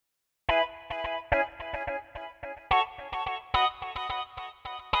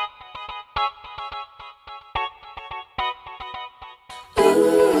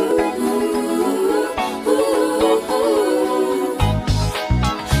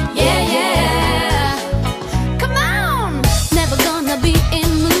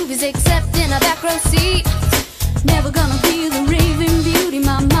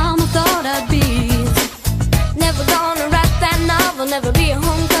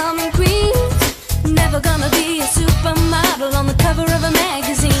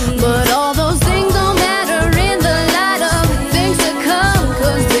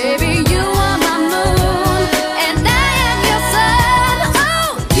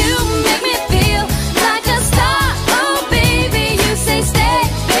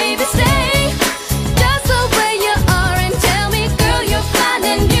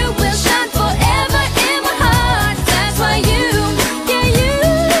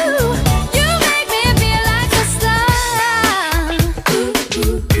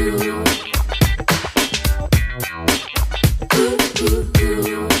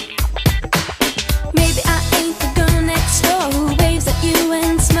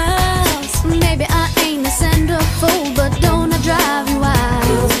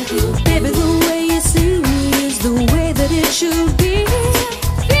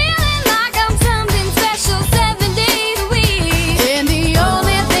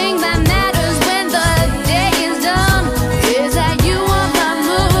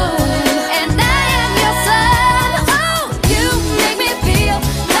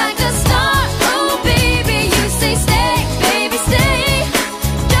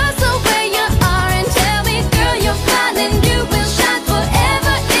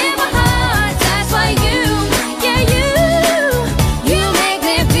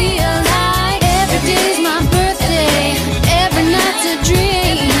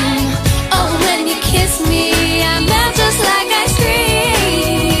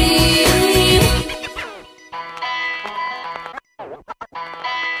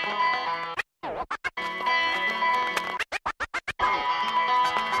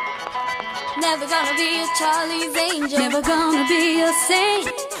Never gonna be a Charlie's Angel, never gonna be a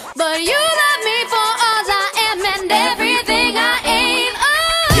saint, but you love me for all I am and everything I ain't. Oh,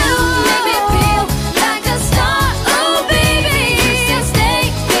 you make me feel like a star. Oh baby, so stay,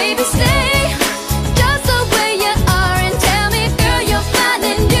 baby stay, just the way you are, and tell me girl you're fine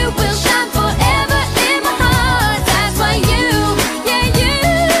and you will shine forever in my heart. That's why you, yeah you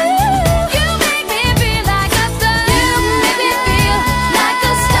make me feel like a star. You make me feel like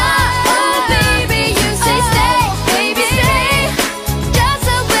a star. Oh baby, you say stay, baby stay, just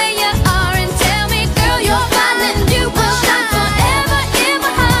the way you are, and tell me girl you're fine and you will shine forever in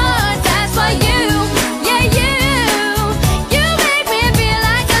my heart. That's why you, yeah you make me feel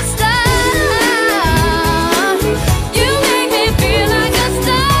like a star. You make me feel like a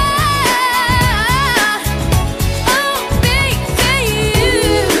star. Oh baby,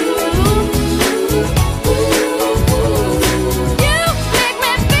 you make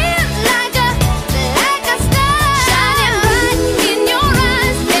me feel like a star, shining bright in your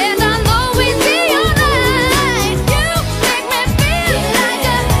eyes, and I'll always be alright. You make me feel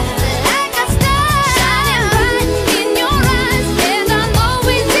like a star, shining bright in your eyes, and I'll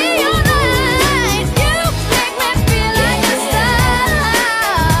always be alright. You make me feel like a star.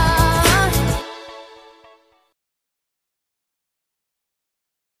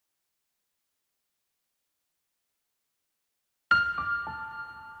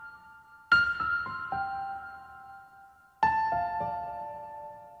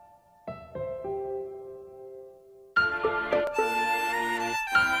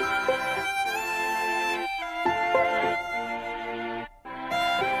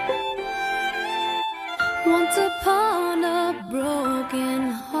 Once upon a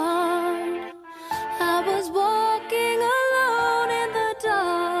broken heart, I was walking alone in the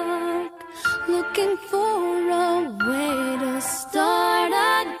dark, looking for a way to start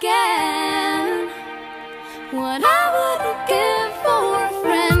again. What I wouldn't give for a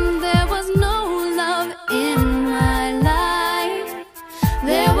friend. There was no love in my life,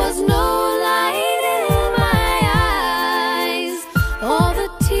 there was no light in my eyes. All the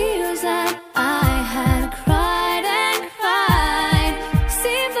tears that I had cried and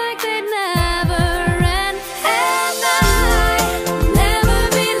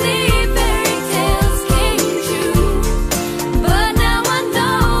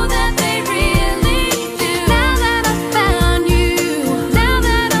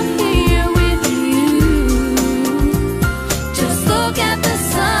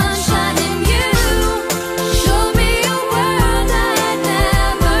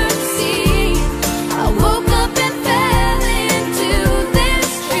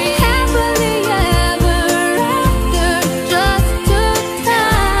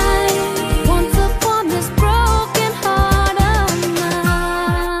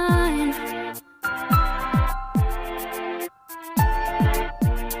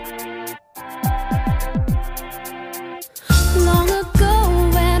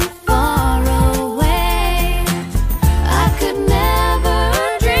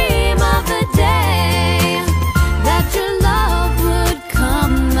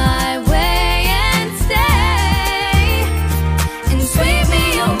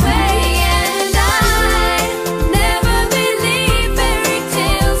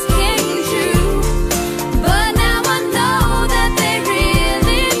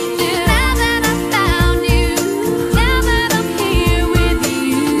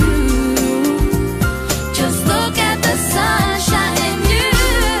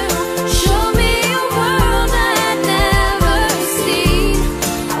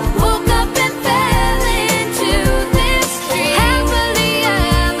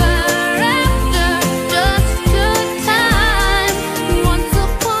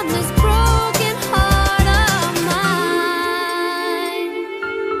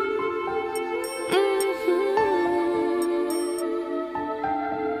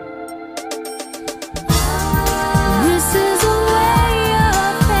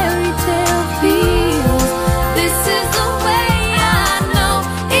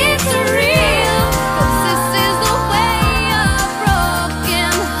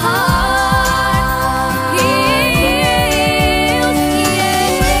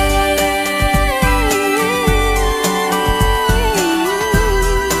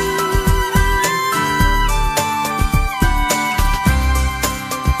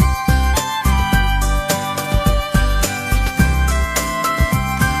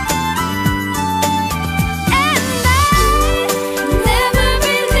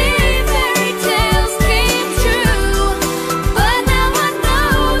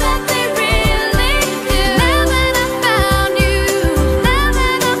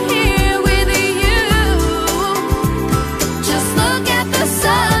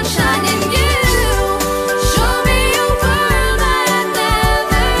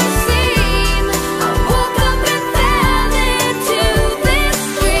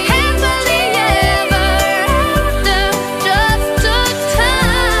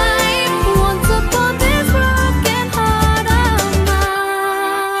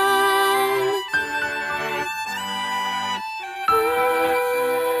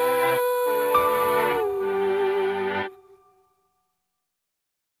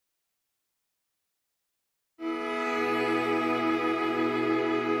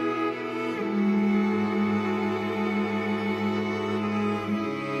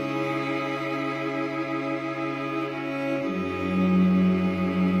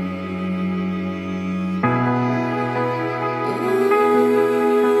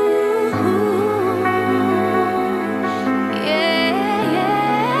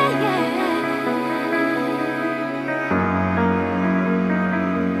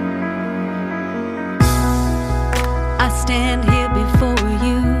stand here before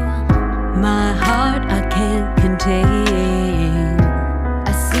you, my heart I can't contain.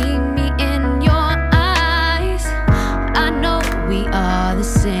 I see me in your eyes, I know we are the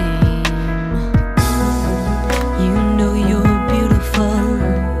same. You know you're beautiful,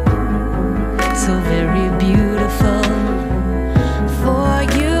 so very beautiful. For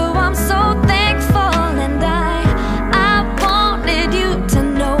you I'm so thankful, and I wanted you to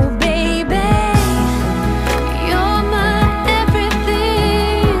know, baby, you're my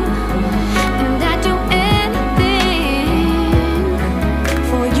everything, and I'd do anything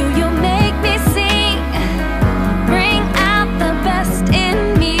for you. You make me sing, bring out the best in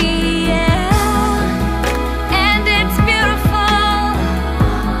me, yeah. And it's beautiful,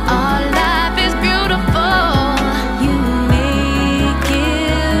 our life is beautiful. You make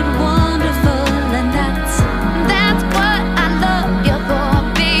it wonderful, and that's what I love you for,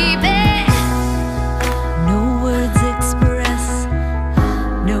 baby. No words express,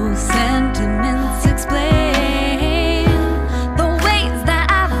 no sentiments explain the ways that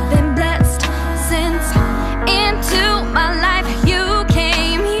I've been blessed since into my life you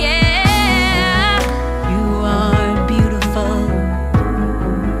came, yeah. You are beautiful,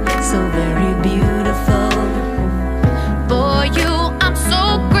 so very beautiful. For you I'm so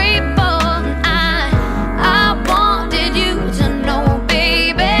grateful, and I wanted you to know,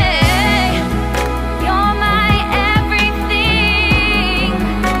 baby, you're my everything,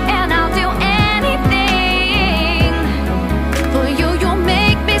 and I'll do anything for you. You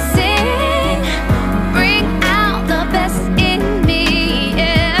make me sing, bring out the best in me,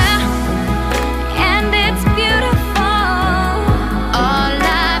 yeah. And it's beautiful, our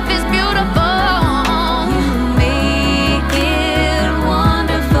life is beautiful. You make it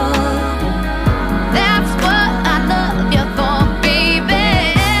wonderful, that's what I love you for, baby.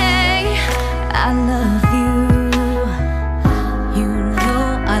 I love you, you know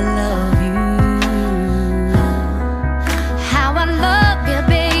I love you. How I love you,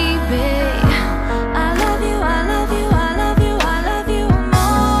 baby. I love you, I love you, I love you, I love you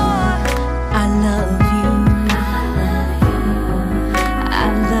more. I love you, I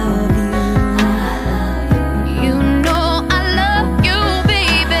love you. You know I love you,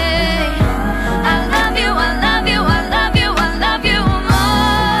 baby. I love you, I love you, I love you, I love you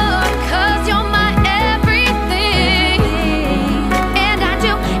more. 'Cause you're my everything, and I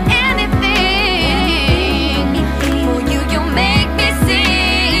do anything for you. You make me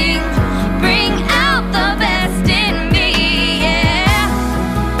sing, bring out the best in me, yeah.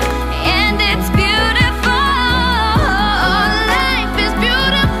 And it's beautiful, life is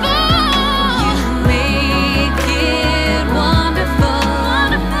beautiful. You make it wonderful,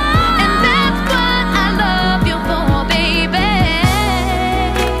 and that's what I love you for, baby.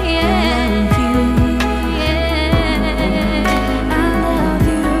 Yeah. I love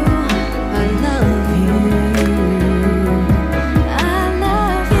you, I love you, I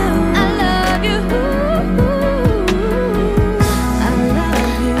love you, I love you, I love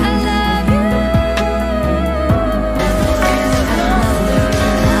you, I love you,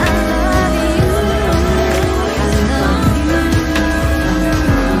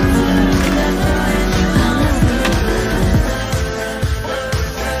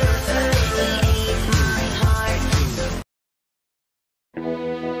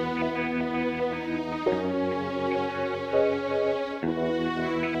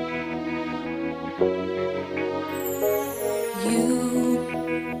 you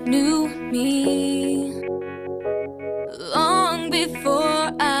knew me long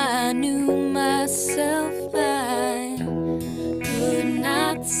before I knew myself. I could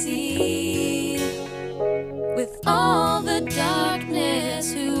not see with all the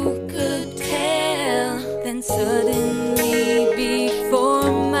darkness. Who could tell? Then suddenly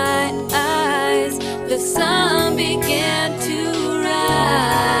before my eyes the sun began to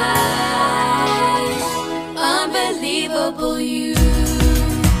rise. Unbelievable you,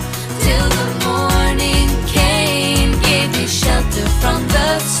 till the morning came, gave me shelter from the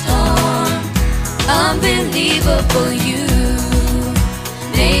storm. Unbelievable you,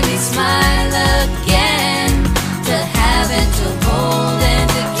 made me smile again, to have and to hold and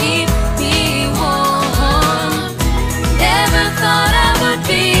to keep me warm. Never thought I would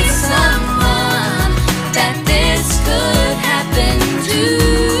be someone that this could happen to.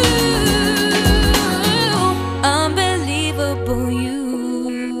 Unbelievable you.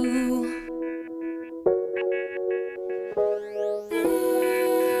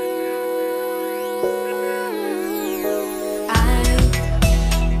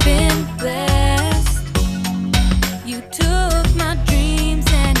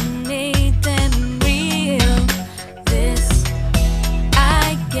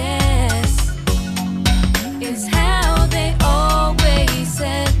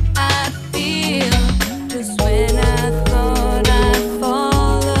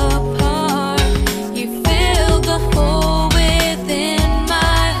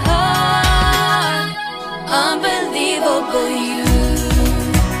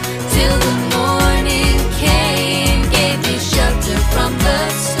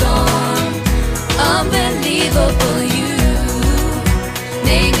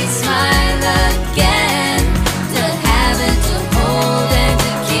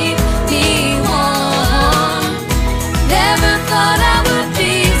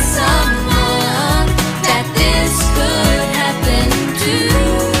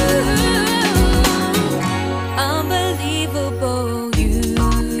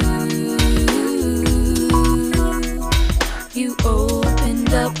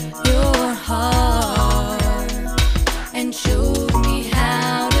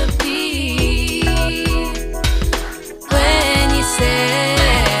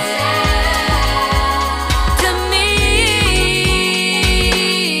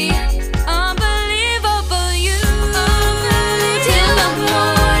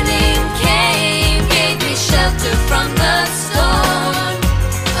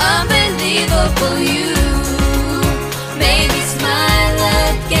 beautiful you.